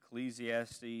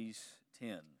Ecclesiastes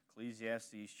 10.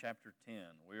 Ecclesiastes chapter 10.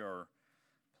 We are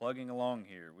plugging along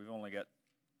here. We've only got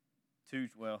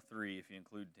three if you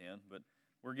include 10, but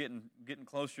we're getting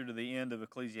closer to the end of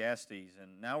Ecclesiastes,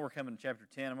 and now we're coming to chapter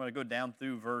 10. I'm going to go down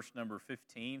through verse number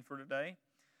 15 for today,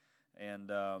 and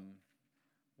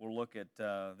we'll look at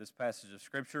this passage of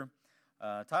Scripture.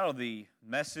 Title of the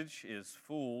message is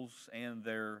Fools and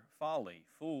Their Folly.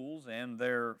 Fools and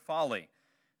Their Folly.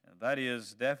 And that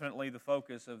is definitely the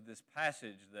focus of this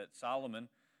passage that Solomon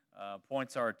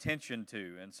points our attention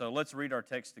to. And so let's read our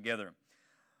text together.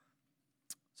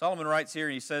 Solomon writes here,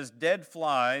 he says, "Dead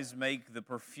flies make the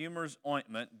perfumer's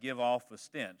ointment give off a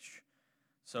stench.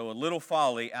 So a little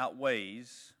folly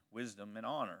outweighs wisdom and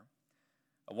honor.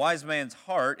 A wise man's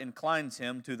heart inclines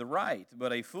him to the right,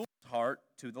 but a fool's heart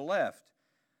to the left.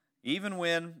 Even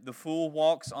when the fool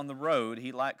walks on the road,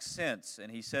 he lacks sense,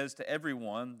 and he says to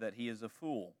everyone that he is a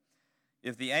fool.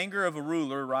 If the anger of a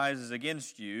ruler rises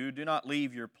against you, do not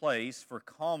leave your place, for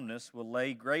calmness will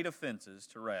lay great offenses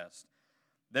to rest.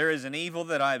 There is an evil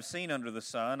that I have seen under the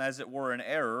sun, as it were an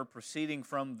error proceeding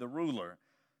from the ruler.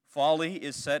 Folly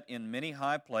is set in many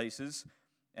high places,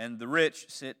 and the rich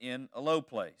sit in a low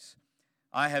place.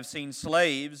 I have seen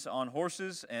slaves on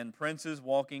horses and princes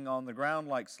walking on the ground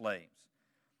like slaves.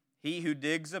 He who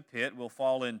digs a pit will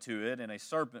fall into it, and a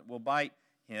serpent will bite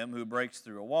him who breaks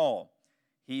through a wall.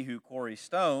 He who quarries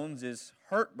stones is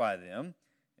hurt by them,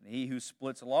 and he who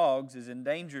splits logs is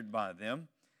endangered by them.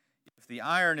 If the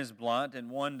iron is blunt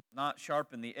and one does not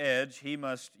sharpen the edge, he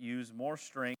must use more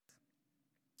strength,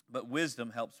 but wisdom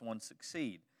helps one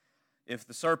succeed. If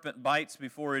the serpent bites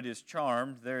before it is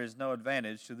charmed, there is no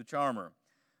advantage to the charmer.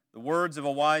 The words of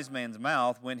a wise man's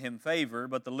mouth win him favor,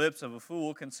 but the lips of a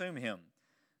fool consume him.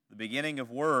 The beginning of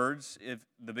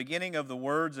the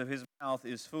words of his mouth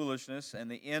is foolishness, and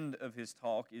the end of his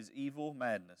talk is evil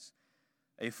madness.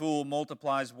 A fool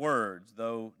multiplies words,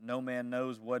 though no man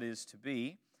knows what is to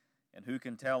be, and who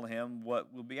can tell him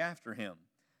what will be after him?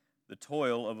 The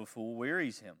toil of a fool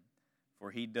wearies him,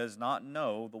 for he does not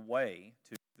know the way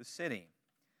to the city."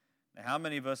 Now, how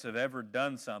many of us have ever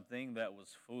done something that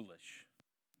was foolish?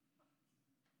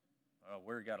 Well,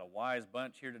 we've got a wise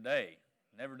bunch here today.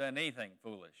 Never done anything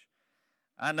foolish.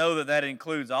 I know that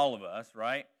includes all of us,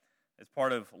 right? It's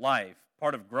part of life.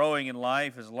 Part of growing in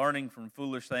life is learning from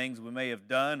foolish things we may have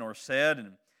done or said,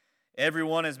 and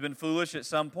everyone has been foolish at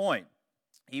some point,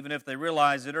 even if they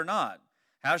realize it or not.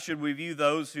 How should we view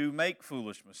those who make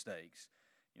foolish mistakes?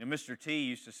 You know, Mr. T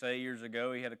used to say years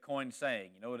ago, he had a coined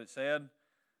saying. You know what it said?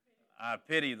 I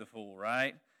pity the fool,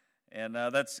 right? And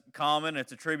that's common.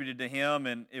 It's attributed to him,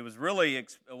 and it was really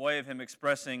a way of him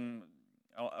expressing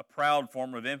a proud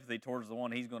form of empathy towards the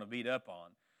one he's going to beat up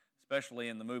on, especially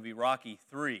in the movie Rocky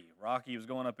 3. Rocky was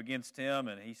going up against him,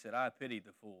 and he said, "I pity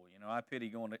the fool. You know, I pity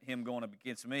him going up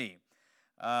against me."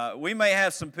 We may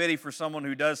have some pity for someone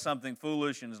who does something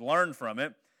foolish and has learned from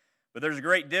it, but there's a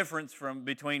great difference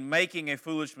between making a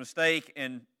foolish mistake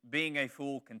and being a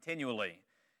fool continually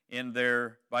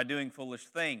by doing foolish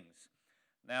things.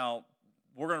 Now,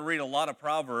 we're going to read a lot of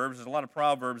Proverbs. There's a lot of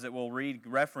Proverbs that we'll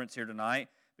reference here tonight,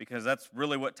 because that's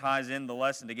really what ties in the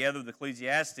lesson together with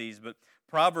Ecclesiastes. But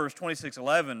Proverbs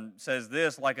 26:11 says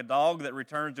this, "Like a dog that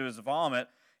returns to his vomit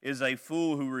is a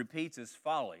fool who repeats his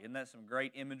folly." Isn't that some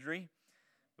great imagery?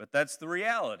 But that's the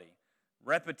reality.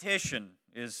 Repetition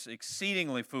is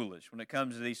exceedingly foolish when it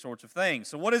comes to these sorts of things.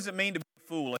 So what does it mean to be a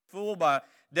fool? A fool, by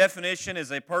definition,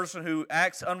 is a person who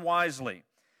acts unwisely.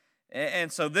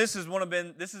 And so this has been one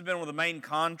of the main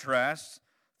contrasts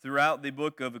throughout the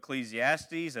book of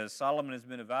Ecclesiastes. As Solomon has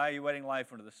been evaluating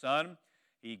life under the sun,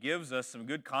 he gives us some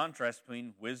good contrast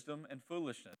between wisdom and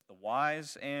foolishness, the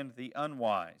wise and the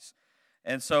unwise.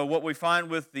 And so what we find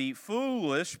with the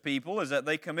foolish people is that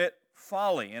they commit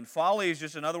folly. And folly is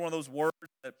just another one of those words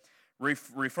that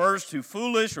refers to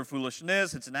foolish or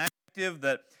foolishness. It's an adjective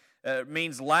that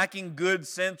means lacking good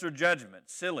sense or judgment,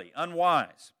 silly,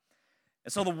 unwise.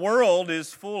 And so the world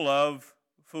is full of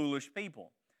foolish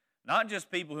people. Not just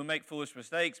people who make foolish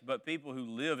mistakes, but people who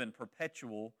live in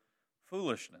perpetual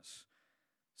foolishness.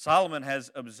 Solomon has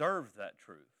observed that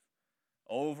truth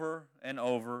over and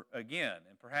over again.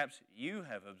 And perhaps you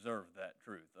have observed that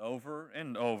truth over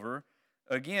and over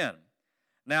again.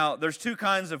 Now, there's two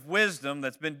kinds of wisdom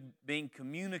that's been being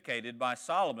communicated by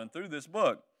Solomon through this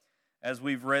book as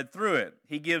we've read through it.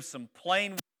 He gives some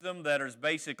plain wisdom that is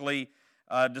basically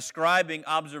describing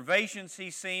observations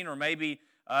he's seen, or maybe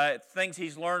things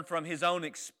he's learned from his own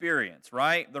experience,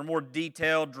 right? They're more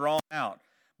detailed, drawn out.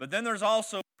 But then there's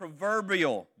also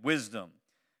proverbial wisdom,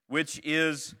 which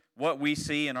is what we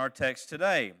see in our text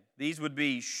today. These would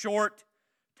be short,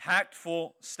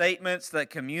 tactful statements that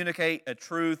communicate a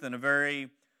truth in a very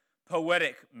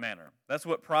poetic manner. That's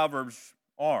what Proverbs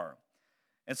are.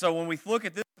 And so when we look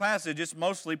at this passage, it's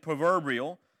mostly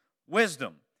proverbial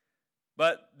wisdom.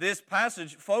 But this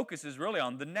passage focuses really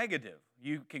on the negative.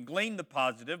 You can glean the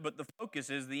positive, but the focus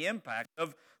is the impact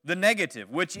of the negative,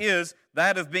 which is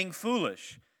that of being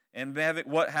foolish and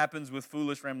what happens with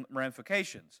foolish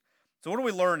ramifications. So what do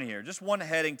we learn here? Just one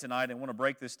heading tonight. I want to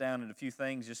break this down into a few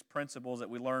things, just principles that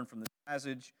we learn from this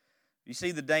passage. You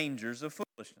see the dangers of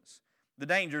foolishness. The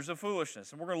dangers of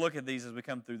foolishness. And we're going to look at these as we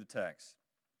come through the text.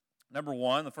 Number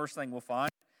one, the first thing we'll find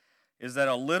is that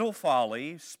a little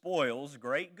folly spoils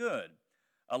great good.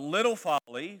 A little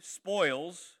folly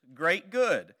spoils great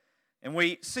good. And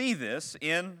we see this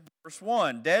in verse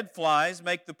 1. Dead flies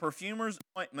make the perfumer's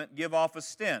ointment give off a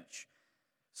stench.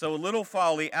 So a little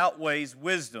folly outweighs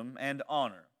wisdom and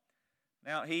honor.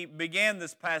 Now, he began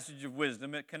this passage of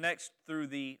wisdom. It connects through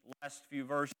the last few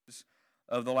verses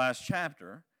of the last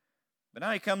chapter. But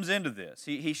now he comes into this.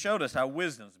 He showed us how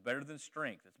wisdom is better than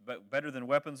strength. It's better than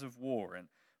weapons of war. And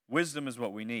wisdom is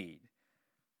what we need.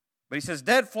 But he says,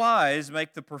 dead flies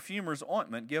make the perfumer's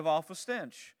ointment give off a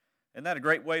stench. Isn't that a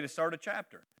great way to start a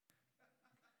chapter?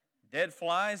 Dead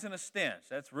flies and a stench.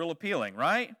 That's real appealing,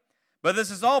 right? But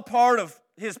this is all part of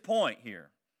his point here.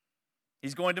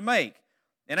 He's going to make.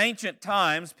 In ancient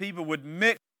times, people would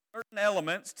mix certain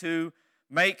elements to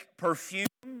make perfume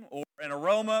or an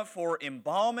aroma for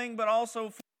embalming, but also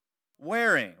for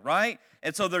wearing, right?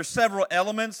 And so there's several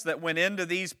elements that went into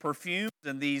these perfumes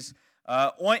and these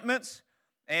ointments,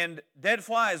 and dead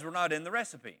flies were not in the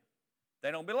recipe.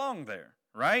 They don't belong there,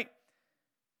 right?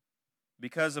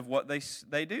 Because of what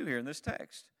they do here in this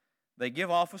text. They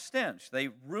give off a stench. They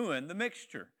ruin the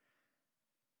mixture.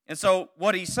 And so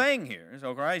what he's saying here is,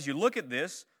 okay, as you look at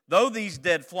this, though these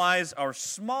dead flies are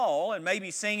small and maybe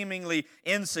seemingly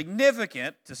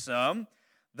insignificant to some,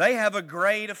 they have a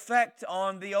great effect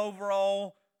on the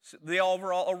overall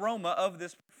aroma of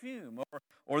this perfume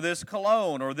or this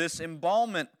cologne or this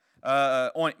embalmment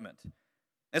ointment.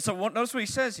 And so notice what he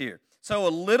says here. So a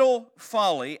little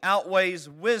folly outweighs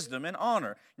wisdom and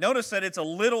honor. Notice that it's a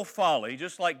little folly,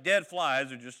 just like dead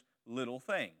flies are just little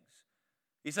things.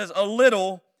 He says a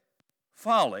little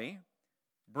folly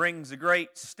brings a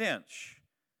great stench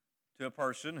to a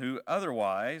person who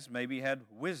otherwise maybe had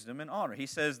wisdom and honor. He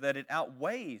says that it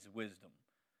outweighs wisdom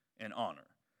and honor.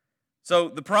 So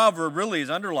the proverb really is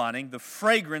underlining the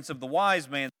fragrance of the wise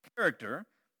man's character,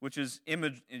 which is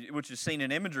seen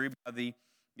in imagery by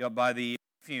the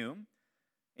perfume.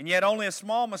 And yet only a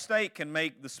small mistake can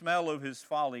make the smell of his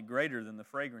folly greater than the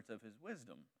fragrance of his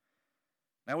wisdom.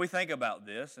 Now we think about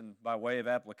this, and by way of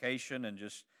application, and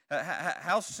just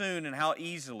how soon and how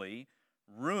easily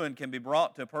ruin can be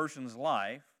brought to a person's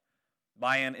life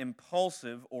by an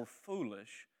impulsive or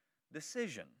foolish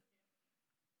decision.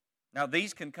 Now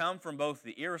these can come from both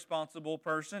the irresponsible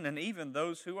person and even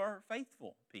those who are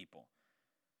faithful people.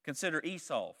 Consider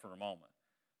Esau for a moment.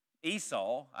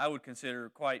 Esau, I would consider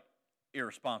quite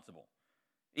irresponsible.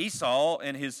 Esau,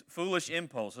 in his foolish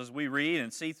impulses, we read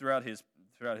and see throughout his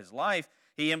life,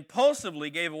 he impulsively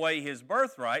gave away his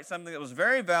birthright, something that was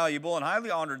very valuable and highly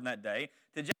honored in that day,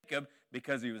 to Jacob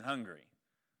because he was hungry.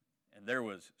 And there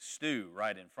was stew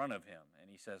right in front of him. And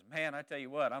he says, man, I tell you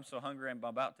what, I'm so hungry I'm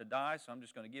about to die, so I'm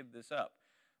just going to give this up.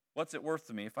 What's it worth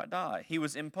to me if I die? He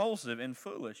was impulsive and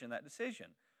foolish in that decision.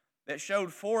 That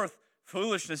showed forth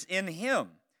foolishness in him.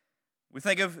 We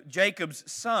think of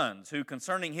Jacob's sons, who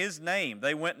concerning his name,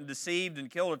 they went and deceived and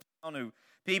killed a town of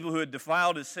people who had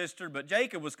defiled his sister, but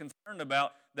Jacob was concerned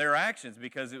about their actions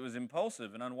because it was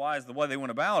impulsive and unwise the way they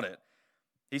went about it.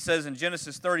 He says in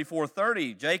Genesis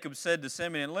 34:30, Jacob said to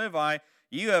Simeon and Levi,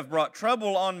 you have brought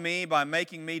trouble on me by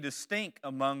making me to stink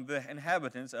among the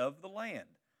inhabitants of the land.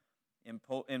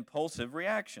 Impulsive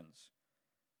reactions.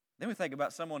 Then we think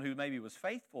about someone who maybe was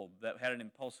faithful that had an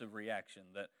impulsive reaction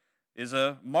that is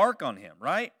a mark on him,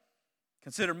 right?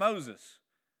 Consider Moses.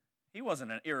 He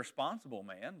wasn't an irresponsible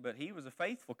man, but he was a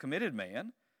faithful, committed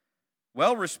man,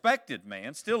 well-respected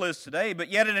man, still is today,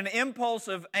 but yet in an impulse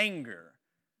of anger,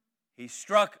 he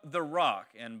struck the rock,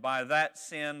 and by that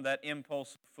sin, that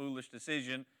impulsive, foolish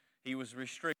decision, he was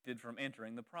restricted from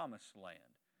entering the promised land.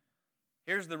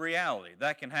 Here's the reality.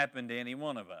 That can happen to any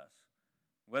one of us.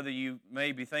 Whether you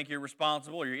maybe think you're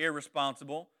responsible or you're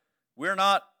irresponsible, we're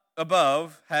not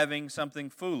above having something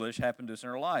foolish happen to us in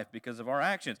our life because of our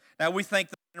actions. Now, we think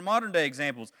that in modern day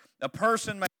examples, a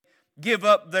person may give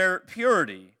up their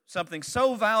purity, something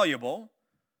so valuable,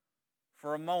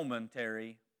 for a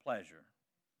momentary pleasure.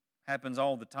 Happens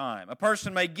all the time. A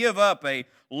person may give up a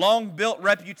long-built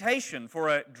reputation for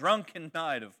a drunken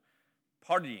night of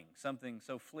partying, something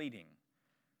so fleeting.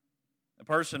 A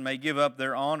person may give up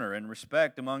their honor and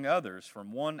respect among others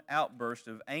from one outburst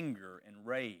of anger and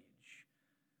rage.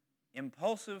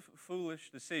 Impulsive, foolish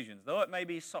decisions, though it may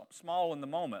be small in the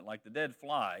moment, like the dead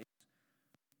flies,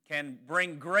 can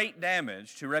bring great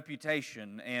damage to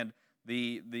reputation and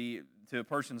to a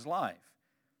person's life.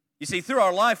 You see, through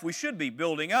our life, we should be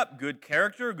building up good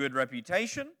character, good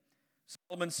reputation.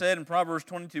 Solomon said in Proverbs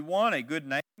 22:1, a good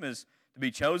name is to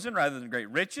be chosen rather than great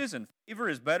riches, and favor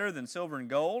is better than silver and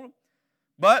gold.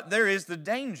 But there is the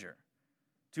danger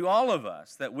to all of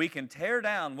us that we can tear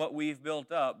down what we've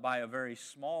built up by a very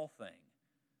small thing,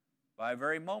 by a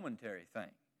very momentary thing.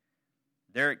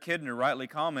 Derek Kidner rightly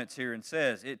comments here and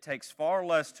says, it takes far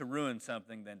less to ruin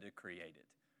something than to create it.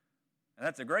 And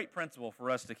that's a great principle for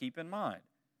us to keep in mind.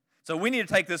 So we need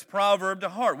to take this proverb to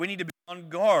heart. We need to be on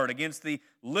guard against the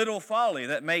little folly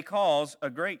that may cause a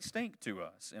great stink to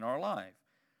us in our life.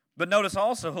 But notice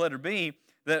also, letter B,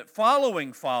 that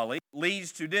following folly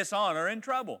leads to dishonor and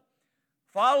trouble.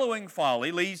 Following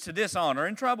folly leads to dishonor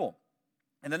and trouble.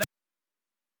 And the next,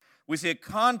 we see a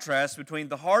contrast between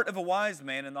the heart of a wise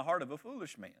man and the heart of a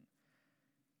foolish man.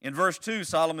 In verse 2,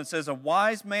 Solomon says, a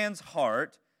wise man's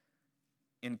heart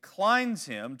inclines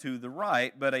him to the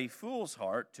right, but a fool's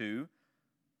heart to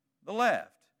the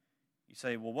left. You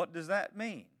say, well, what does that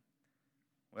mean?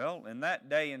 Well, in that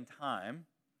day and time,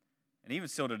 and even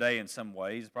still today in some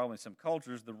ways, probably in some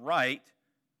cultures, the right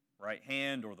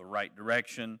hand or the right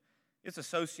direction, it's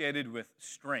associated with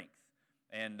strength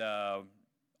and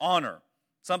honor,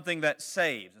 something that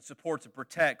saves and supports and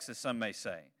protects, as some may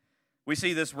say. We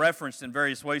see this referenced in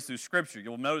various ways through Scripture.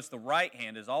 You'll notice the right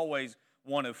hand is always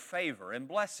one of favor and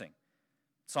blessing.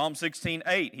 Psalm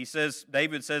 16:8,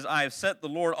 David says, I have set the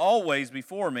Lord always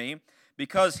before me,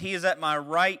 because he is at my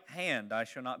right hand, I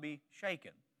shall not be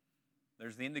shaken.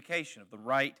 There's the indication of the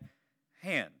right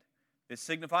hand. It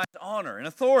signifies honor and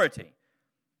authority.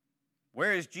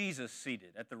 Where is Jesus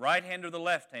seated? At the right hand or the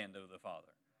left hand of the Father?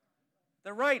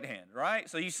 The right hand, right?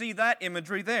 So you see that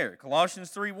imagery there.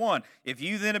 Colossians 3:1. If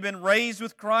you then have been raised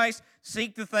with Christ,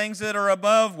 seek the things that are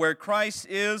above, where Christ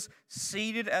is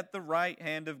seated at the right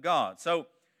hand of God. So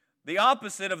the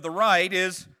opposite of the right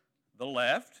is the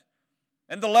left.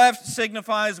 And the left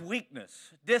signifies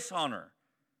weakness, dishonor,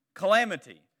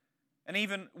 calamity, and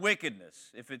even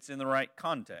wickedness, if it's in the right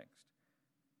context.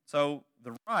 So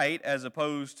the right, as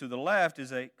opposed to the left,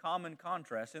 is a common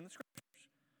contrast in the Scriptures.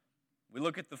 We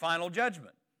look at the final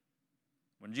judgment,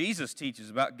 when Jesus teaches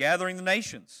about gathering the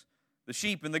nations, the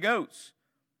sheep and the goats.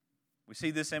 We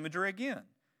see this imagery again.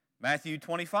 Matthew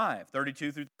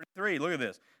 25:32-33. Look at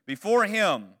this. Before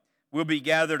him will be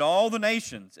gathered all the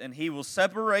nations, and he will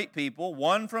separate people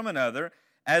one from another,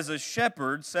 as a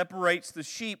shepherd separates the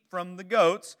sheep from the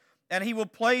goats, and he will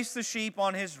place the sheep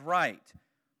on his right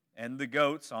and the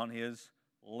goats on his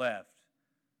left.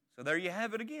 So there you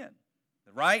have it again,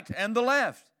 the right and the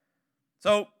left.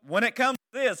 So when it comes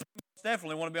to this, we most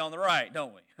definitely want to be on the right,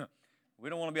 don't we? We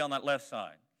don't want to be on that left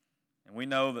side. And we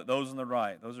know that those on the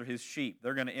right, those are his sheep.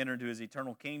 They're going to enter into his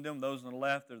eternal kingdom. Those on the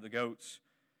left are the goats.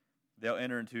 They'll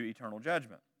enter into eternal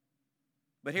judgment.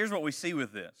 But here's what we see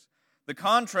with this. The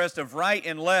contrast of right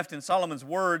and left in Solomon's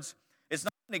words, it's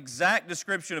not an exact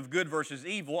description of good versus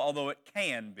evil, although it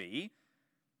can be.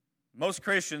 Most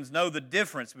Christians know the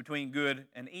difference between good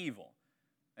and evil.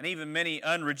 And even many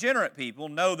unregenerate people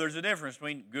know there's a difference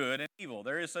between good and evil.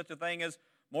 There is such a thing as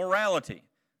morality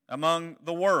among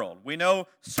the world. We know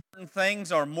certain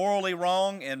things are morally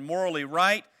wrong and morally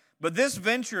right, but this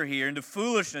venture here into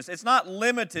foolishness, it's not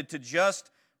limited to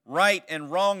just right and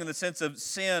wrong in the sense of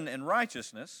sin and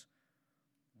righteousness.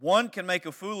 One can make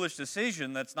a foolish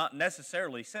decision that's not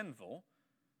necessarily sinful.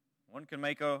 One can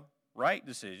make a right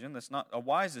decision that's not a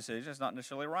wise decision, it's not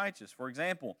necessarily righteous. For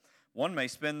example, one may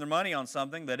spend their money on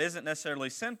something that isn't necessarily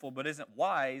sinful but isn't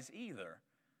wise either.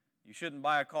 You shouldn't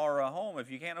buy a car or a home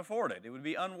if you can't afford it. It would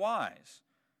be unwise,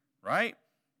 right?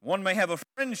 One may have a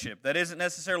friendship that isn't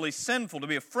necessarily sinful to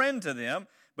be a friend to them,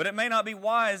 but it may not be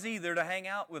wise either to hang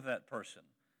out with that person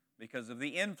because of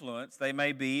the influence they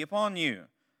may be upon you.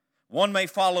 One may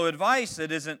follow advice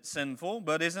that isn't sinful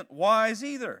but isn't wise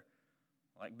either,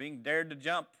 like being dared to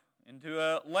jump into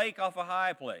a lake off a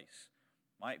high place.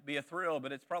 Might be a thrill,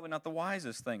 but it's probably not the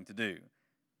wisest thing to do.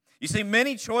 You see,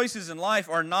 many choices in life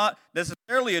are not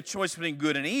necessarily a choice between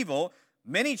good and evil.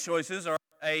 Many choices are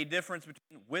a difference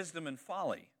between wisdom and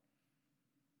folly.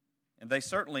 And they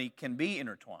certainly can be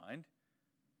intertwined,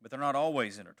 but they're not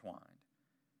always intertwined.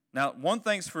 Now, one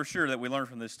thing's for sure that we learn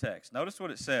from this text. Notice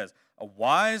what it says. A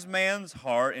wise man's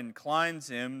heart inclines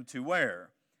him to where?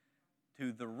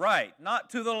 To the right, not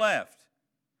to the left.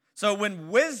 So when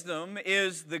wisdom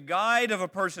is the guide of a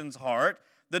person's heart,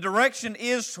 the direction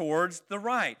is towards the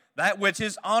right, that which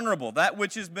is honorable, that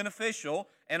which is beneficial,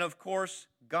 and of course,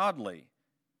 godly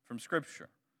from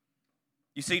Scripture.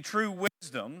 You see, true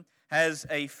wisdom has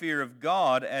a fear of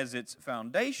God as its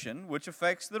foundation, which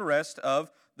affects the rest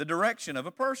of the direction of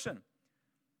a person.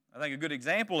 I think a good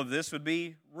example of this would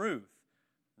be Ruth.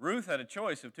 Ruth had a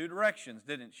choice of two directions,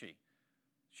 didn't she?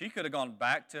 She could have gone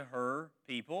back to her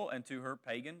people and to her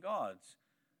pagan gods.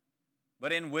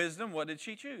 But in wisdom, what did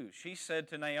she choose? She said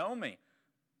to Naomi,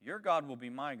 "Your God will be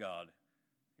my God,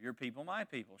 your people my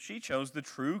people." She chose the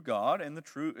true God and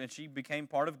she became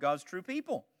part of God's true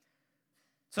people.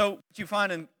 So what you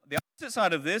find in the opposite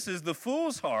side of this is the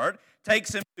fool's heart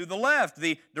takes him to the left,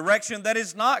 the direction that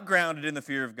is not grounded in the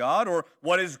fear of God or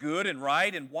what is good and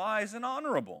right and wise and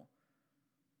honorable.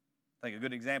 I think a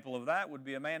good example of that would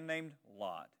be a man named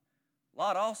Lot.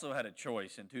 Lot also had a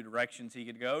choice in two directions he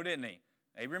could go, didn't he?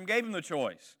 Abram gave him the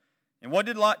choice. And what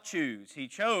did Lot choose? He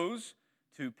chose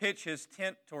to pitch his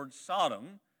tent towards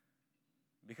Sodom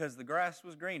because the grass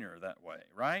was greener that way,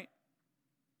 right?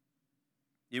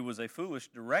 It was a foolish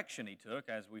direction he took,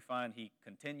 as we find he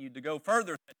continued to go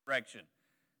further in that direction.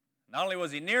 Not only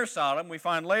was he near Sodom, we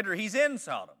find later he's in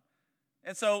Sodom.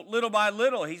 And so little by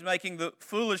little, he's making the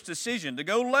foolish decision to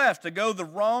go left, to go the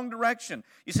wrong direction.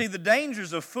 You see, the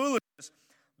dangers of foolishness,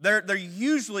 they're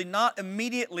usually not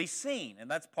immediately seen, and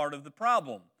that's part of the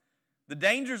problem. The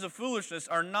dangers of foolishness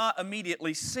are not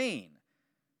immediately seen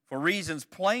for reasons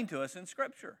plain to us in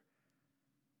Scripture.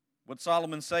 What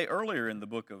Solomon say earlier in the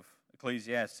book of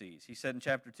Ecclesiastes, he said in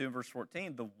chapter 2 and verse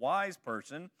 14, "The wise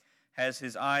person has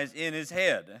his eyes in his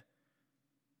head,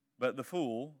 but the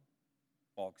fool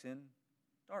walks in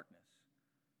darkness."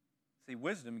 See,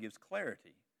 wisdom gives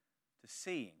clarity to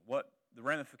seeing what the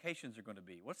ramifications are going to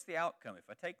be. What's the outcome? If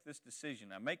I take this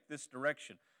decision, I make this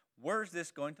direction, where's this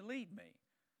going to lead me?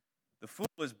 The fool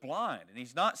is blind, and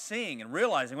he's not seeing and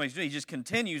realizing what he's doing. He just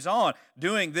continues on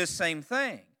doing this same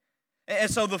thing. And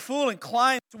so the fool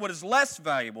inclines to what is less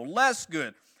valuable, less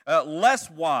good, less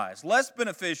wise, less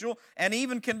beneficial, and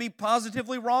even can be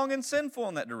positively wrong and sinful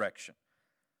in that direction.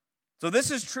 So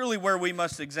this is truly where we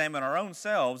must examine our own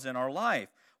selves in our life.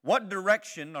 What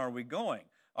direction are we going?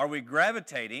 Are we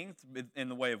gravitating in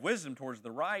the way of wisdom towards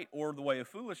the right or the way of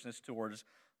foolishness towards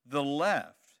the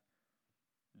left?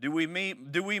 Do we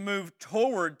move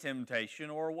toward temptation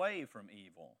or away from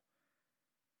evil?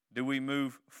 Do we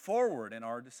move forward in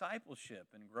our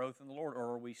discipleship and growth in the Lord,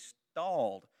 or are we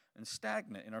stalled and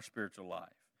stagnant in our spiritual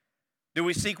life? Do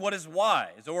we seek what is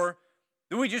wise, or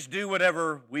do we just do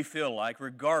whatever we feel like,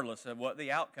 regardless of what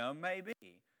the outcome may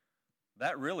be?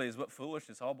 That really is what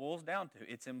foolishness all boils down to.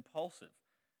 It's impulsive.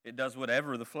 It does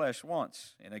whatever the flesh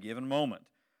wants in a given moment.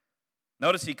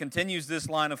 Notice he continues this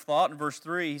line of thought in verse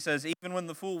 3. He says, "Even when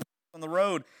the fool walks on the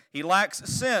road, he lacks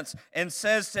sense and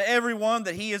says to everyone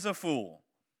that he is a fool."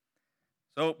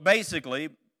 So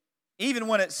basically, even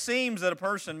when it seems that a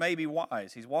person may be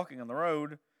wise, he's walking on the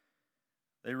road,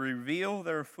 they reveal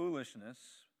their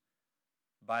foolishness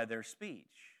by their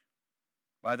speech,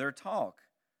 by their talk.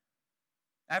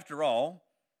 After all,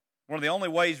 one of the only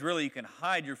ways really you can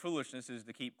hide your foolishness is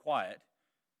to keep quiet.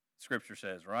 Scripture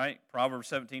says, right? Proverbs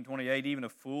 17:28, "Even a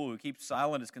fool who keeps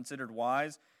silent is considered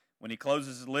wise. When he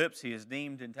closes his lips, he is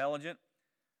deemed intelligent."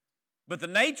 But the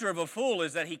nature of a fool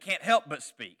is that he can't help but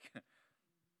speak.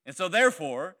 And so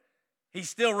therefore, he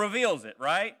still reveals it,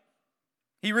 right?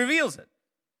 He reveals it.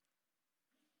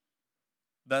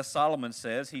 Thus Solomon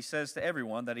says, he says to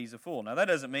everyone that he's a fool. Now that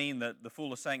doesn't mean that the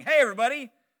fool is saying, "Hey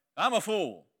everybody, I'm a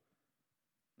fool."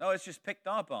 No, it's just picked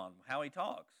up on how he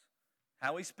talks,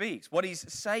 how he speaks, what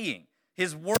he's saying.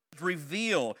 His words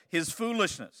reveal his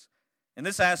foolishness. And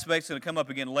this aspect's going to come up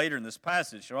again later in this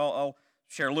passage, so I'll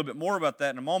share a little bit more about that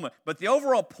in a moment. But the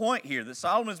overall point here that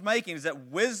Solomon is making is that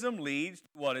wisdom leads to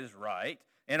what is right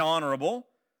and honorable,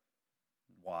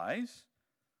 wise.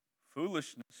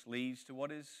 Foolishness leads to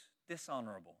what is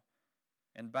dishonorable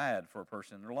and bad for a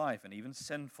person in their life, and even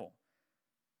sinful.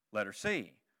 Letter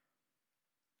C.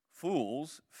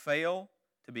 Fools fail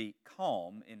to be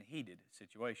calm in heated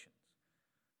situations.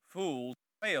 Fools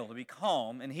fail to be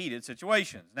calm in heated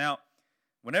situations. Now,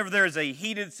 whenever there is a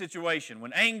heated situation,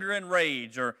 when anger and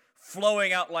rage are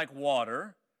flowing out like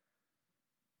water,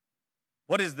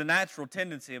 what is the natural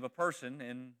tendency of a person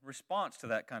in response to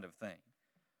that kind of thing?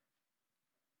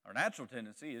 Our natural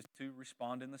tendency is to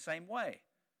respond in the same way,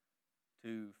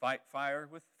 to fight fire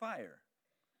with fire.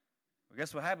 Well,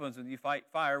 guess what happens when you fight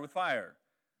fire with fire?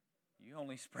 You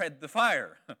only spread the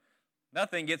fire.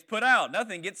 Nothing gets put out.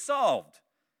 Nothing gets solved.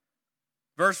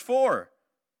 Verse 4,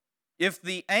 If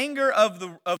the anger of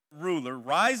the ruler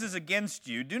rises against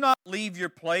you, do not leave your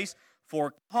place,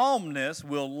 for calmness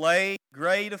will lay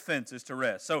great offenses to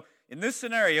rest. So in this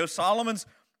scenario, Solomon's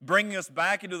bringing us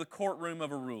back into the courtroom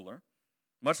of a ruler,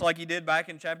 much like he did back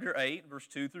in chapter 8, verse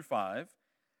 2 through 5.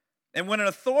 And when an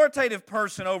authoritative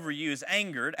person over you is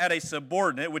angered at a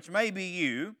subordinate, which may be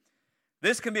you,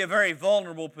 this can be a very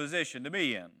vulnerable position to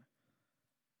be in.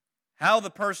 How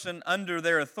the person under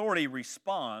their authority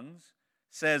responds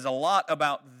says a lot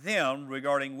about them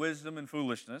regarding wisdom and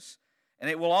foolishness, and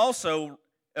it will also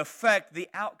affect the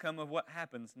outcome of what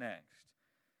happens next.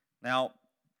 Now,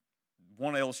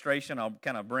 one illustration I'll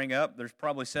kind of bring up, there's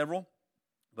probably several,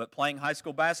 but playing high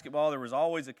school basketball, there was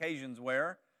always occasions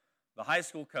where the high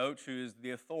school coach, who is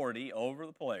the authority over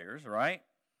the players, right?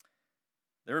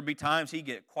 There would be times he'd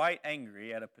get quite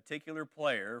angry at a particular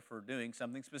player for doing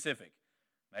something specific.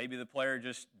 Maybe the player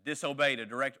just disobeyed a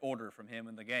direct order from him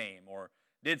in the game or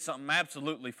did something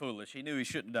absolutely foolish he knew he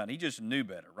shouldn't have done. He just knew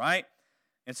better, right?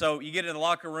 And so you get in the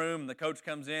locker room and the coach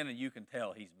comes in and you can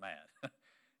tell he's mad.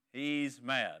 He's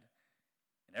mad.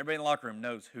 And everybody in the locker room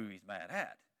knows who he's mad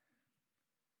at.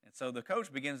 And so the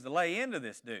coach begins to lay into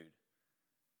this dude.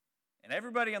 And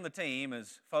everybody on the team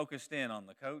is focused in on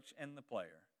the coach and the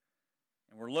player.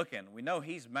 And we're looking. We know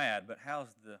he's mad, but how's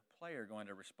the player going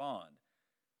to respond?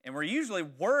 And we're usually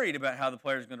worried about how the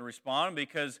player is going to respond,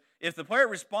 because if the player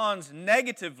responds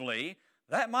negatively,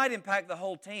 that might impact the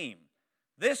whole team.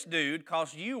 This dude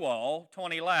cost you all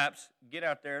 20 laps. Get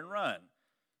out there and run.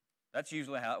 That's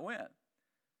usually how it went.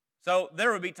 So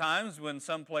there would be times when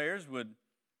some players would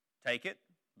take it,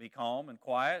 be calm and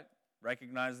quiet,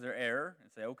 recognize their error,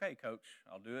 and say, okay, coach,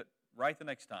 I'll do it right the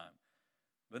next time.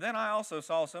 But then I also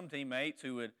saw some teammates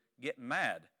who would get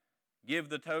mad, give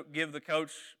the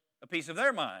coach a piece of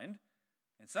their mind,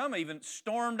 and some even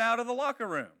stormed out of the locker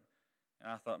room.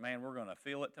 And I thought, man, we're going to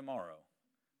feel it tomorrow.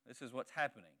 This is what's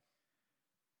happening.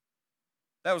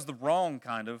 That was the wrong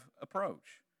kind of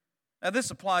approach. Now, this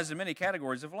applies to many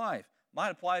categories of life. Might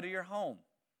apply to your home,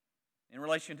 in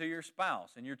relation to your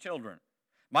spouse and your children.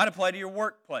 Might apply to your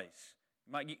workplace.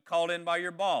 You might get called in by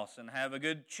your boss and have a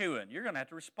good chewing. You're going to have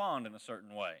to respond in a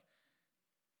certain way.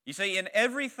 You see, in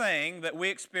everything that we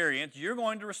experience, you're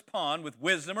going to respond with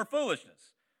wisdom or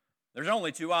foolishness. There's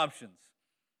only two options,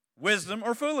 wisdom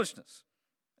or foolishness.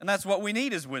 And that's what we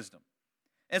need, is wisdom.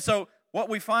 And so what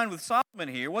we find with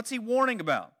Solomon here, what's he warning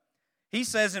about? He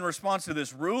says in response to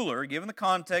this ruler, given the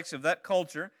context of that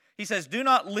culture, he says, do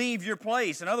not leave your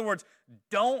place. In other words,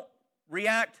 don't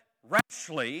react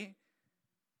rashly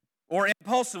or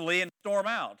impulsively and storm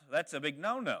out. That's a big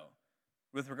no-no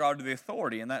with regard to the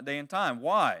authority in that day and time.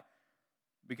 Why?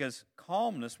 Because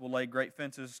calmness will lay great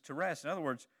fences to rest. In other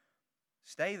words,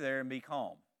 stay there and be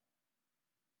calm.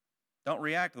 Don't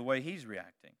react the way he's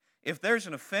reacting. If there's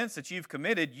an offense that you've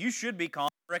committed, you should be calm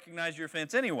and recognize your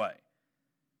offense anyway.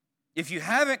 If you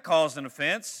haven't caused an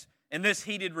offense and this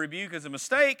heated rebuke is a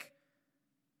mistake,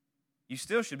 you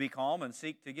still should be calm and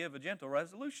seek to give a gentle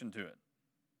resolution to it.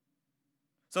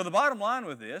 So the bottom line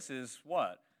with this is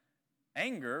what?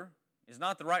 Anger is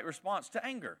not the right response to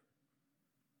anger.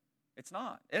 It's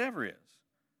not. It never is.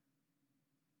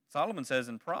 Solomon says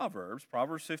in Proverbs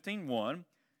 15:1,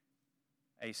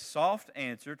 a soft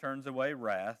answer turns away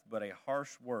wrath, but a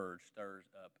harsh word stirs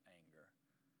up anger.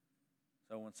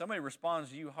 So when somebody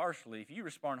responds to you harshly, if you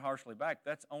respond harshly back,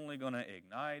 that's only going to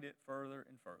ignite it further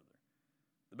and further.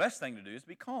 The best thing to do is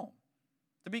be calm.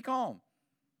 To be calm.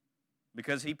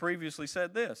 Because he previously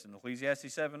said this in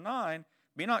Ecclesiastes 7:9,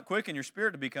 be not quick in your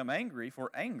spirit to become angry,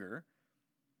 for anger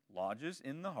lodges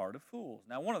in the heart of fools.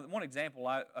 Now, one example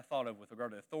I thought of with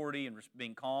regard to authority and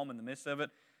being calm in the midst of it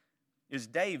is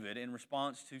David in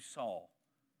response to Saul.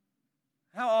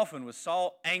 How often was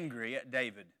Saul angry at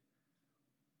David?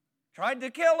 Tried to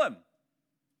kill him.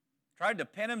 Tried to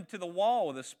pin him to the wall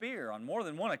with a spear on more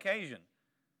than one occasion.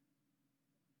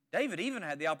 David even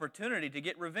had the opportunity to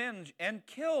get revenge and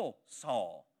kill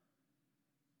Saul.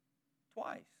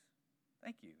 Twice.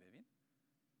 Thank you, Vivian.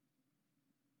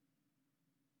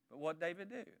 But what did David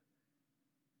do?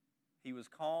 He was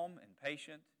calm and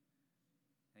patient.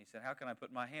 And he said, how can I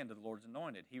put my hand to the Lord's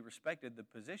anointed? He respected the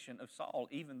position of Saul,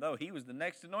 even though he was the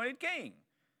next anointed king.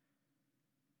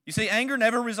 You see, anger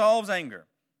never resolves anger.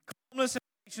 Calmness and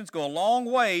patience go a long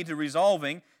way to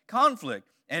resolving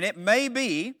conflict. And it may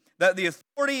be that the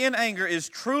authority in anger is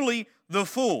truly the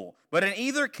fool. But in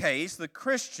either case, the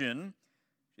Christian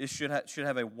should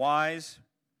have a wise,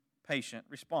 patient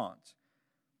response.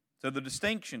 So the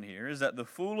distinction here is that the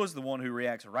fool is the one who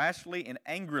reacts rashly and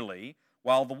angrily,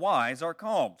 while the wise are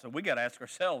calm. So we got to ask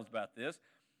ourselves about this.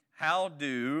 How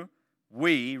do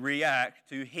we react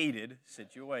to heated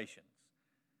situations?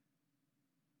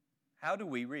 how do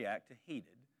we react to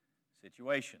heated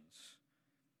situations?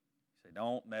 You say,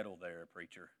 don't meddle there,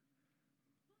 preacher.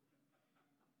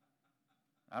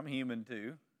 I'm human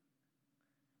too.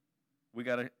 We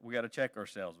gotta check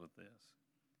ourselves with this.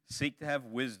 Seek to have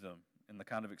wisdom in the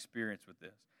kind of experience with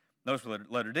this. Notice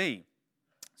letter D.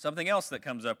 Something else that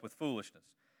comes up with foolishness.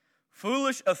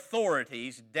 Foolish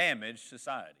authorities damage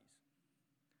societies.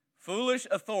 Foolish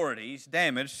authorities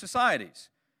damage societies.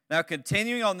 Now,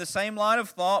 continuing on the same line of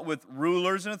thought with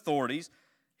rulers and authorities,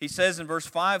 he says in verse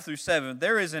 5 through 7,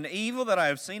 there is an evil that I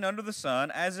have seen under the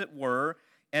sun, as it were,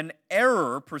 an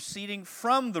error proceeding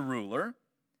from the ruler.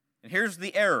 And here's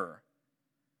the error.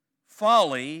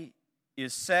 Folly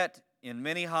is set in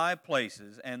many high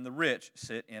places, and the rich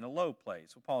sit in a low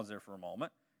place. We'll pause there for a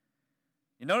moment.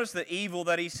 You notice the evil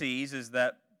that he sees is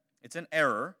that it's an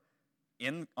error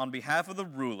on behalf of the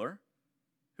ruler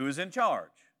who is in charge.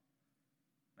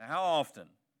 Now, how often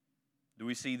do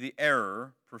we see the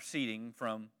error proceeding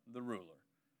from the ruler?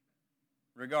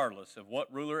 Regardless of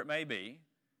what ruler it may be,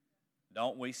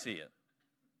 don't we see it?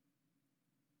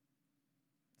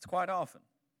 It's quite often.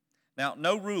 Now,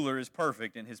 no ruler is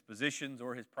perfect in his positions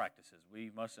or his practices.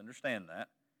 We must understand that.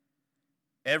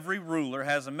 Every ruler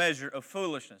has a measure of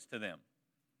foolishness to them.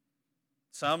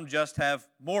 Some just have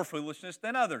more foolishness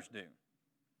than others do.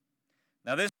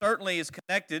 Now, this certainly is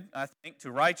connected, I think,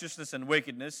 to righteousness and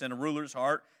wickedness in a ruler's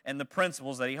heart and the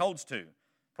principles that he holds to.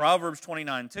 Proverbs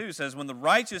 29:2 says, when the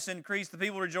righteous increase, the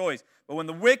people rejoice, but when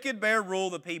the wicked bear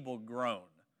rule, the people groan.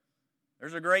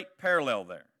 There's a great parallel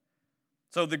there.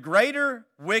 So the greater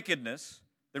wickedness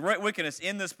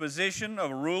in this position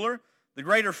of a ruler, the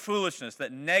greater foolishness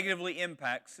that negatively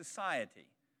impacts society.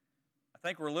 I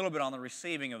think we're a little bit on the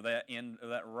receiving of that end of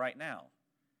that right now.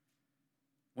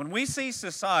 When we see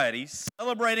society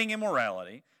celebrating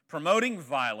immorality, promoting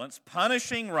violence,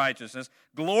 punishing righteousness,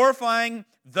 glorifying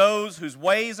those whose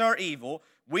ways are evil,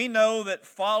 we know that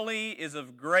folly is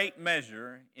of great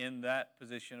measure in that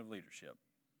position of leadership.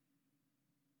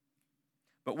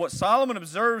 But what Solomon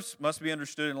observes must be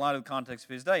understood in light of the context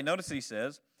of his day. Notice he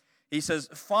says,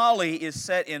 folly is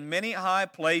set in many high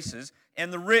places,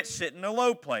 and the rich sit in a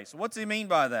low place. What's he mean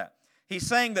by that? He's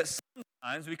saying that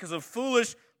sometimes, because of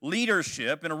foolish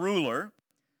leadership in a ruler,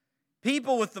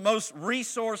 people with the most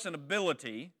resource and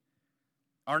ability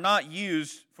are not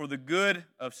used for the good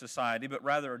of society, but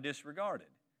rather are disregarded.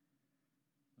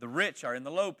 The rich are in the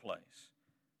low place,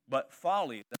 but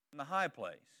folly is in the high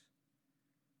place.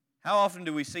 How often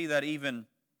do we see that even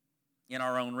in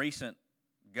our own recent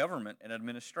government and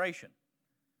administration?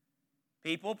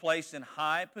 People placed in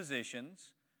high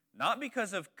positions, not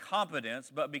because of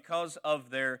competence, but because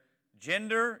of their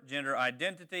gender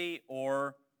identity,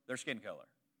 or their skin color.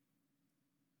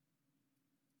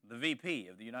 The VP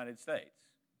of the United States,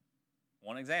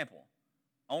 one example,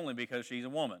 only because she's a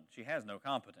woman. She has no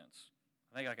competence.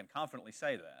 I think I can confidently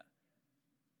say that.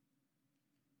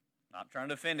 Not trying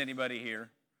to offend anybody here,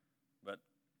 but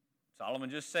Solomon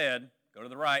just said, go to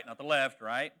the right, not the left,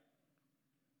 right?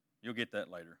 You'll get that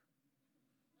later.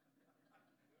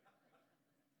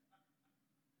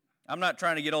 I'm not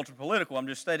trying to get ultra political, I'm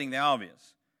just stating the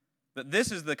obvious. But this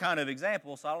is the kind of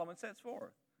example Solomon sets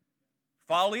forth.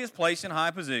 Folly is placed in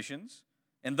high positions,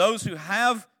 and those who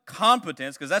have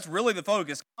competence, because that's really the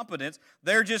focus, competence,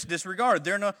 they're just disregarded.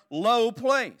 They're in a low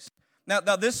place. Now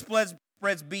this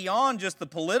spreads beyond just the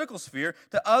political sphere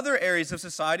to other areas of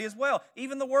society as well.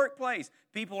 Even the workplace.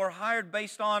 People are hired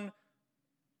based on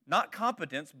not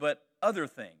competence, but other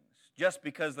things, just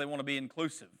because they want to be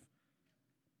inclusive.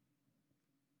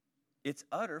 It's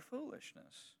utter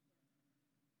foolishness.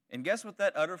 And guess what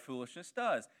that utter foolishness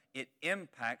does? It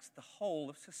impacts the whole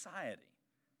of society.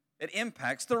 It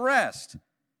impacts the rest.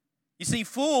 You see,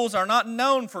 fools are not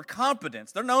known for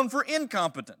competence. They're known for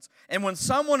incompetence. And when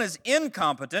someone is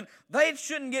incompetent, they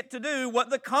shouldn't get to do what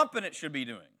the competent should be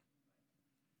doing.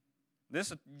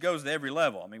 This goes to every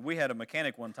level. I mean, we had a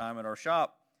mechanic one time at our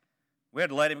shop. We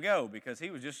had to let him go because he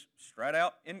was just straight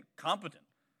out incompetent.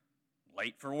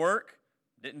 Late for work,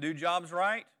 didn't do jobs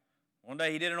right. One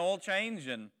day he did an oil change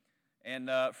and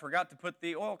forgot to put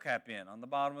the oil cap in on the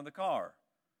bottom of the car.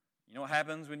 You know what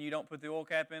happens when you don't put the oil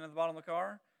cap in at the bottom of the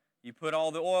car? You put all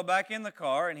the oil back in the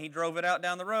car, and he drove it out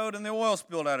down the road, and the oil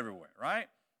spilled out everywhere, right?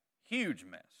 Huge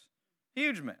mess.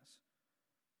 Huge mess.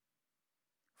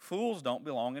 Fools don't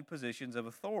belong in positions of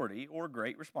authority or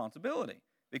great responsibility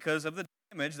because of the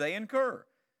damage they incur.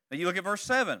 Now you look at verse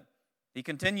 7. He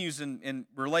continues in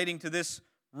relating to this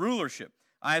rulership.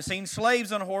 I have seen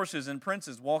slaves on horses and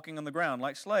princes walking on the ground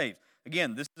like slaves.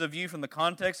 Again, this is a view from the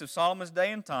context of Solomon's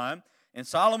day and time. In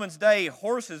Solomon's day,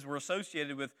 horses were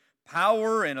associated with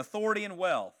power and authority and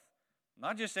wealth.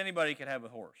 Not just anybody could have a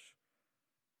horse.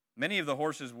 Many of the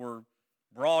horses were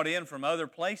brought in from other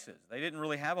places. They didn't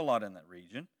really have a lot in that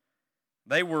region.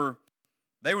 They were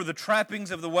the trappings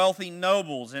of the wealthy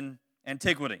nobles in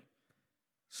antiquity.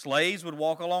 Slaves would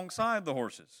walk alongside the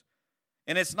horses.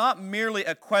 And it's not merely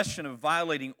a question of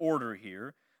violating order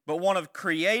here, but one of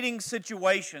creating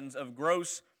situations of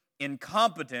gross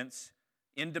incompetence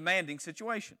in demanding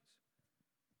situations.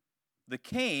 The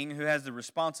king, who has the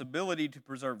responsibility to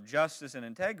preserve justice and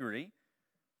integrity,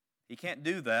 he can't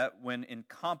do that when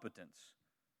incompetence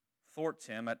thwarts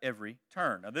him at every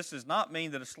turn. Now, this does not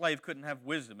mean that a slave couldn't have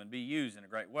wisdom and be used in a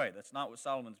great way. That's not what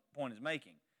Solomon's point is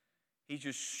making. He's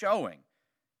just showing.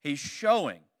 He's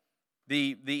showing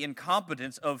the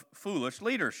incompetence of foolish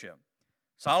leadership.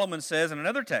 Solomon says in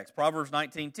another text, Proverbs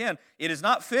 19:10, "It is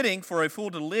not fitting for a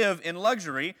fool to live in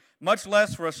luxury, much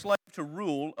less for a slave to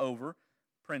rule over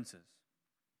princes."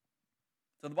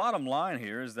 So the bottom line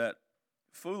here is that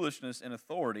foolishness in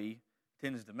authority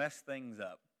tends to mess things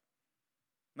up.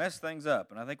 Mess things up.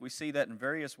 And I think we see that in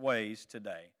various ways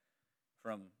today,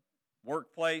 from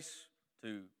workplace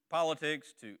to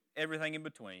politics to everything in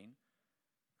between.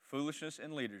 Foolishness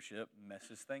in leadership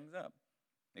messes things up.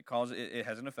 It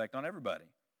has an effect on everybody.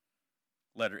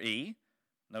 Letter E,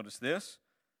 notice this.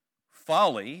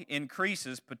 Folly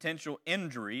increases potential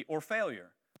injury or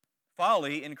failure.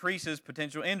 Folly increases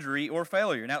potential injury or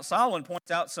failure. Now, Solomon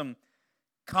points out some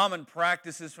common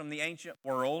practices from the ancient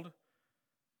world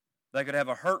that could have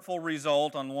a hurtful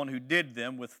result on one who did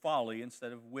them with folly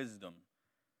instead of wisdom.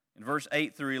 In verse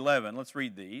 8 through 11, let's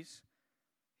read these.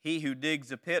 "He who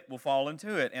digs a pit will fall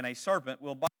into it, and a serpent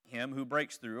will bite him who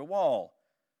breaks through a wall.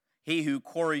 He who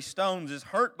quarries stones is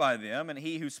hurt by them, and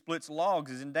he who splits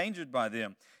logs is endangered by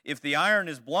them. If the iron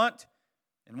is blunt,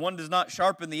 and one does not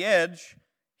sharpen the edge,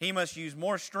 he must use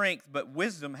more strength, but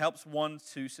wisdom helps one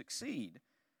to succeed.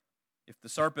 If the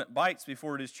serpent bites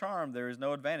before it is charmed, there is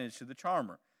no advantage to the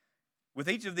charmer." With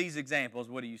each of these examples,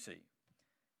 what do you see?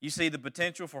 You see the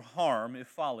potential for harm if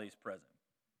folly is present.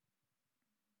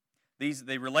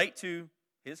 They relate to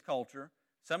his culture.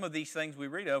 Some of these things we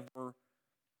read of were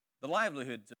the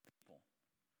livelihoods of people.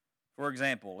 For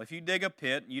example, if you dig a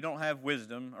pit and you don't have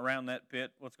wisdom around that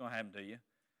pit, what's going to happen to you?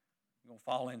 You're going to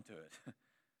fall into it.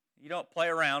 You don't play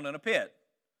around in a pit.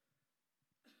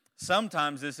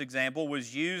 Sometimes this example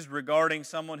was used regarding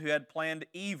someone who had planned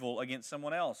evil against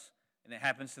someone else, and it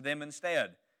happens to them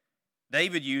instead.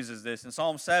 David uses this in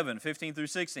Psalm 7, 15 through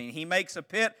 16. "He makes a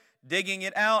pit, digging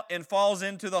it out, and falls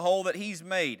into the hole that he's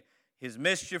made. His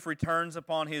mischief returns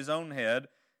upon his own head,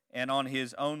 and on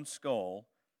his own skull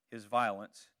his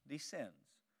violence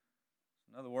descends."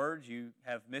 In other words, you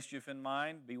have mischief in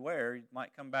mind, beware, it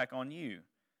might come back on you.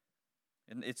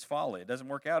 And it's folly. It doesn't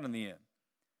work out in the end.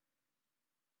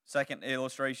 Second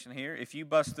illustration here, if you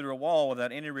bust through a wall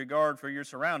without any regard for your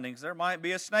surroundings, there might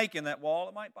be a snake in that wall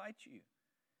that might bite you.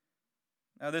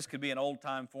 Now, this could be an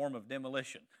old-time form of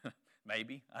demolition.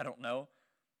 Maybe, I don't know.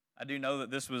 I do know that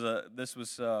this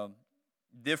was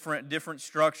different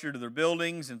structure to their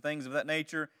buildings and things of that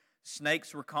nature.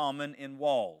 Snakes were common in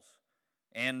walls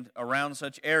and around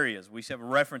such areas. We have a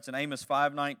reference in Amos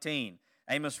 5:19.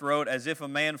 Amos wrote, "As if a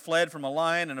man fled from a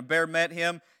lion and a bear met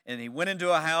him, and he went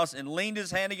into a house and leaned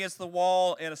his hand against the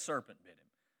wall, and a serpent bit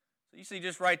him." So you see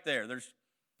just right there,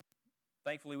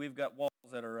 thankfully we've got walls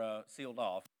that are sealed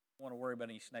off. Don't want to worry about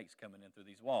any snakes coming in through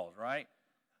these walls, right?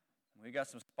 We got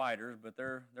some spiders, but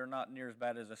they're not near as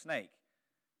bad as a snake.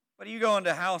 But you go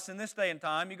into a house in this day and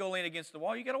time, you go lean against the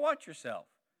wall, you got to watch yourself.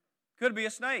 Could be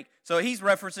a snake. So he's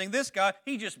referencing this guy.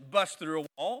 He just busts through a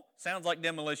wall. Sounds like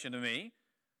demolition to me.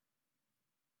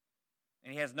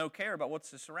 And he has no care about what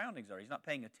the surroundings are. He's not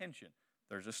paying attention.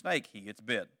 There's a snake, he gets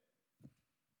bit.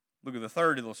 Look at the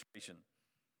third illustration.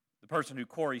 The person who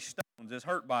quarries stones is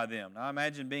hurt by them. Now, I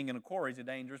imagine being in a quarry is a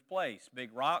dangerous place.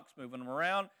 Big rocks, moving them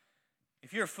around.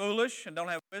 If you're foolish and don't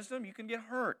have wisdom, you can get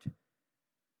hurt.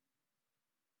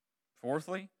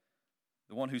 Fourthly,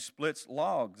 the one who splits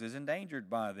logs is endangered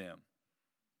by them.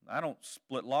 I don't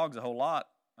split logs a whole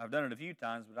lot. I've done it a few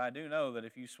times, but I do know that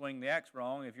if you swing the axe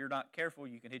wrong, if you're not careful,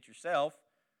 you can hit yourself,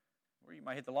 or you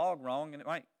might hit the log wrong, and it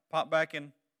might pop back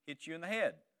and hit you in the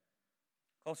head.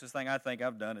 Closest thing I think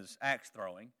I've done is axe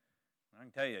throwing. I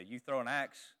can tell you, you throw an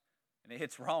axe and it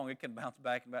hits wrong, it can bounce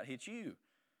back and about hit you.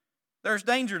 There's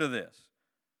danger to this.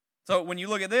 So when you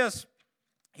look at this,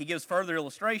 he gives further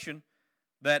illustration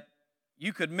that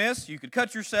you could miss, you could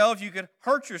cut yourself, you could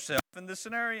hurt yourself in this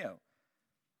scenario.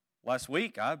 Last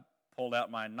week, I pulled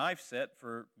out my knife set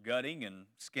for gutting and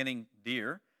skinning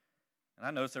deer, and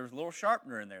I noticed there was a little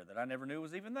sharpener in there that I never knew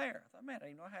was even there. I thought, man, I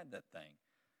didn't know I had that thing.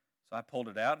 So I pulled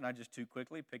it out, and I just too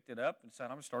quickly picked it up and said,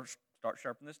 I'm going to start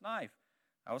sharpening this knife.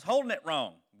 I was holding it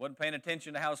wrong. Wasn't paying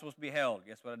attention to how it's supposed to be held.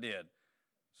 Guess what I did?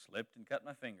 Slipped and cut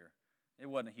my finger. It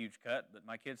wasn't a huge cut, but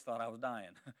my kids thought I was dying.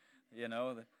 You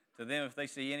know, to them, if they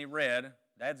see any red,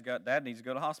 Dad needs to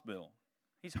go to the hospital.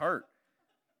 He's hurt.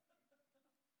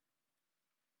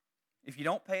 If you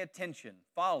don't pay attention,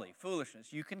 folly,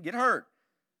 foolishness, you can get hurt.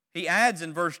 He adds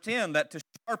in verse 10 that to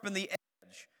sharpen the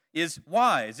edge is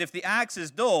wise. If the axe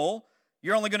is dull,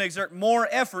 you're only going to exert more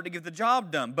effort to get the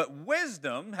job done. But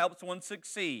wisdom helps one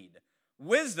succeed.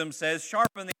 Wisdom says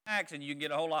sharpen the axe and you can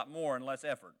get a whole lot more and less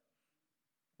effort.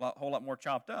 A whole lot more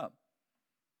chopped up.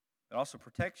 It also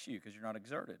protects you because you're not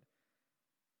exerted.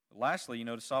 But lastly, you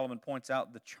notice Solomon points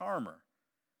out the charmer.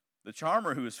 The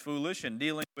charmer who is foolish and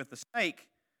dealing with the snake.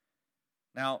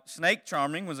 Now, snake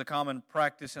charming was a common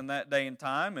practice in that day and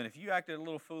time, and if you acted a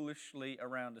little foolishly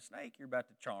around a snake, you're about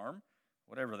to charm,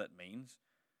 whatever that means,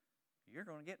 you're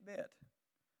going to get bit.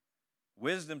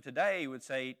 Wisdom today would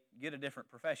say, get a different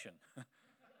profession.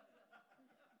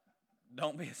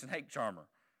 Don't be a snake charmer.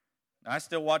 Now, I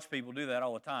still watch people do that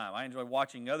all the time. I enjoy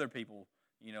watching other people,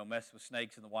 mess with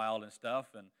snakes in the wild and stuff,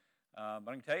 but I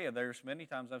can tell you, there's many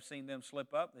times I've seen them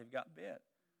slip up, they've got bit.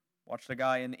 Watched a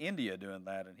guy in India doing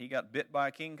that, and he got bit by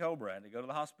a king cobra and had to go to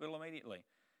the hospital immediately.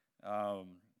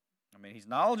 He's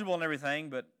knowledgeable and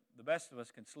everything, but the best of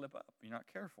us can slip up if you're not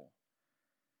careful.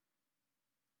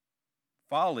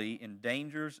 Folly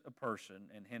endangers a person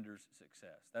and hinders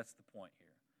success. That's the point here.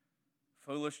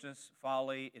 Foolishness,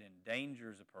 folly, it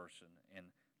endangers a person and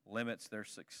limits their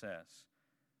success.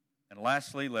 And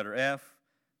lastly, letter F,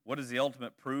 what is the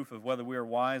ultimate proof of whether we are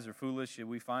wise or foolish?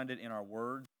 We find it in our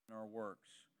words and our works.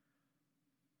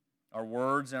 Our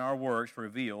words and our works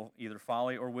reveal either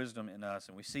folly or wisdom in us.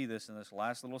 And we see this in this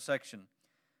last little section.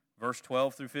 Verse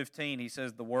 12 through 15, he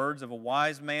says, the words of a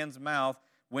wise man's mouth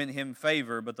win him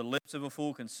favor, but the lips of a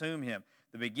fool consume him.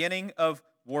 The beginning of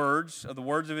the words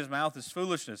of his mouth is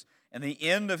foolishness, and the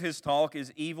end of his talk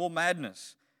is evil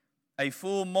madness. A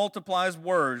fool multiplies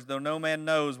words, though no man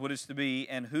knows what is to be,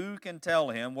 and who can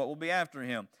tell him what will be after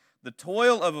him? The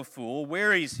toil of a fool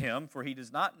wearies him, for he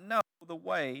does not know the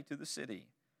way to the city.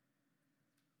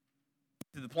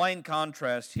 The plain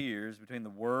contrast here is between the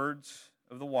words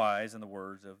of the wise and the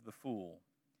words of the fool.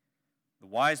 The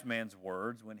wise man's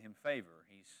words win him favor.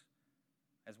 He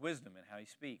has wisdom in how he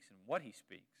speaks and what he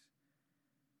speaks.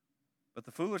 But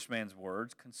the foolish man's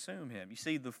words consume him. You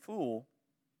see, the fool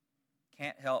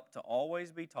can't help to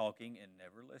always be talking and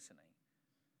never listening.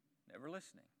 Never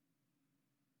listening.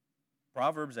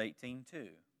 Proverbs 18:2.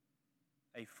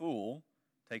 A fool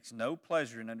takes no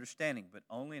pleasure in understanding, but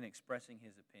only in expressing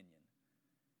his opinion.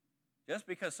 Just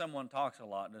because someone talks a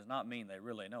lot does not mean they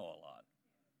really know a lot.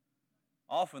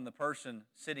 Often the person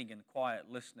sitting in quiet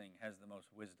listening has the most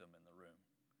wisdom in the room.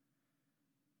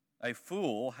 A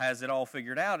fool has it all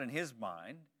figured out in his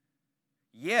mind,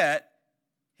 yet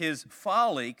his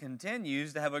folly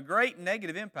continues to have a great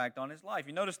negative impact on his life.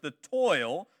 You notice the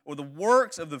toil or the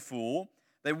works of the fool,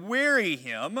 they weary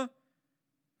him,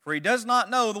 for he does not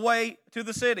know the way to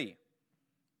the city.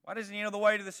 Why doesn't he know the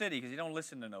way to the city? Because he don't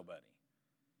listen to nobody.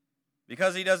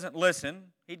 Because he doesn't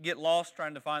listen, he'd get lost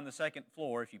trying to find the second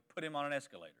floor if you put him on an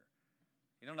escalator.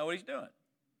 He don't know what he's doing.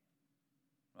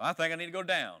 Well, I think I need to go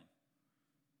down.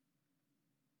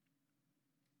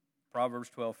 Proverbs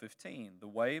 12:15, the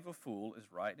way of a fool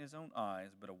is right in his own eyes,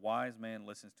 but a wise man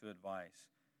listens to advice.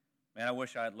 Man, I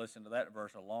wish I had listened to that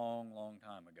verse a long, long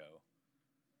time ago.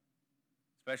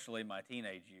 Especially in my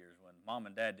teenage years when mom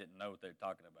and dad didn't know what they were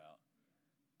talking about.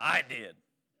 I did.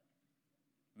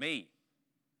 Me.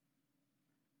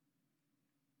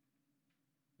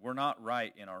 We're not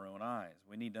right in our own eyes.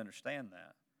 We need to understand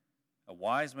that. A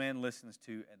wise man listens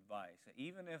to advice.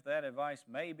 Even if that advice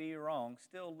may be wrong,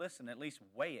 still listen, at least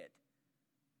weigh it.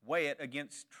 Weigh it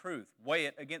against truth. Weigh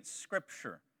it against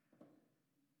Scripture.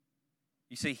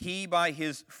 You see, he by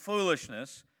his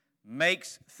foolishness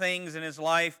makes things in his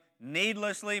life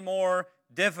needlessly more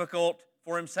difficult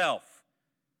for himself.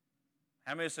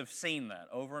 How many of us have seen that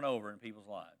over and over in people's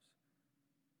lives?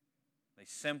 They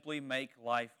simply make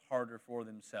life harder for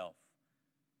themselves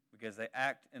because they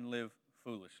act and live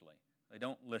foolishly. They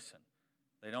don't listen.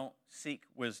 They don't seek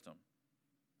wisdom.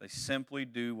 They simply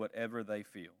do whatever they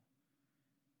feel.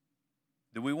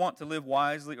 Do we want to live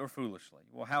wisely or foolishly?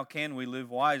 Well, how can we live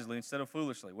wisely instead of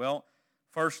foolishly? Well,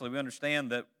 firstly, we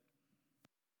understand that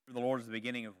the Lord is the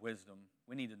beginning of wisdom.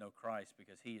 We need to know Christ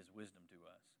because He is wisdom to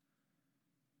us.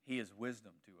 He is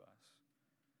wisdom to us.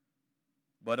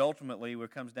 But ultimately,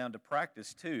 it comes down to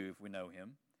practice too if we know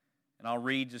Him. And I'll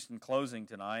read just in closing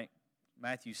tonight,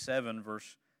 Matthew 7,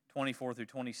 verse 24 through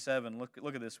 27.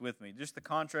 Look at this with me. Just the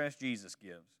contrast Jesus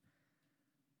gives.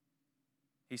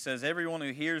 He says, everyone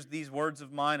who hears these words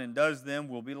of mine and does them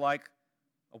will be like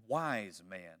a wise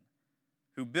man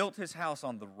who built his house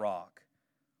on the rock.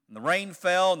 And the rain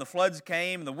fell, and the floods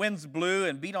came, and the winds blew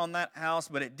and beat on that house,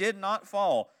 but it did not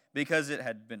fall, because it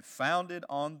had been founded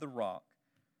on the rock.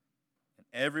 And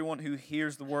everyone who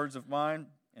hears the words of mine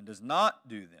and does not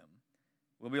do them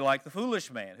will be like the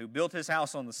foolish man who built his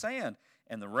house on the sand.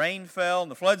 And the rain fell,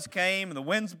 and the floods came, and the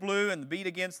winds blew and beat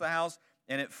against the house,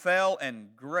 and it fell,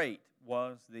 and great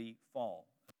was the fall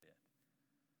of it.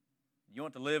 You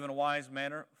want to live in a wise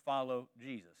manner? Follow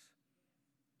Jesus.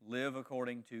 Live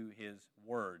according to His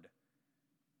Word.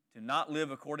 To not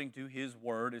live according to His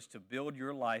Word is to build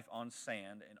your life on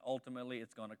sand, and ultimately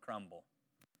it's going to crumble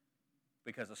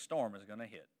because a storm is going to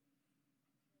hit.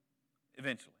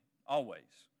 Eventually. Always.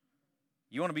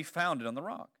 You want to be founded on the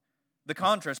rock. The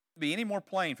contrast can't be any more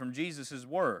plain from Jesus'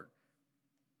 Word.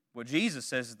 What Jesus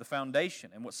says is the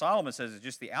foundation, and what Solomon says is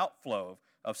just the outflow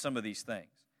of some of these things.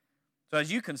 So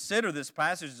as you consider this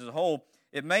passage as a whole,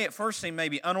 it may at first seem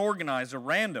maybe unorganized or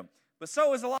random, but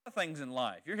so is a lot of things in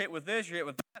life. You're hit with this, you're hit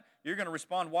with that. You're going to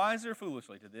respond wisely or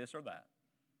foolishly to this or that.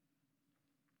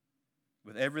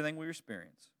 With everything we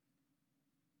experience.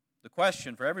 The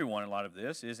question for everyone in light of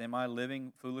this is, am I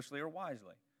living foolishly or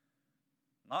wisely?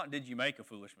 Not did you make a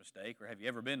foolish mistake or have you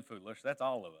ever been foolish. That's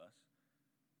all of us.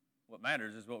 What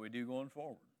matters is what we do going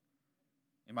forward.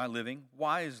 Am I living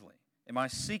wisely? Am I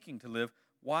seeking to live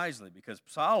wisely? Because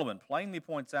Solomon plainly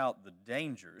points out the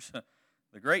dangers,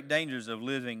 the great dangers of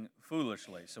living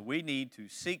foolishly. So we need to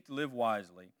seek to live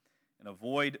wisely and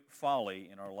avoid folly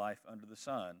in our life under the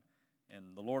sun.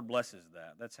 And the Lord blesses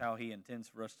that. That's how He intends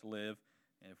for us to live.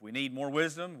 And if we need more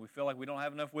wisdom, we feel like we don't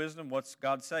have enough wisdom, what's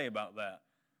God say about that?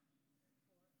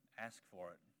 Ask for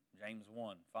it. James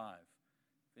 1:5.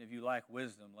 If you lack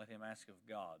wisdom, let him ask of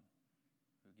God,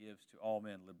 who gives to all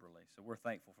men liberally. So we're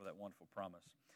thankful for that wonderful promise.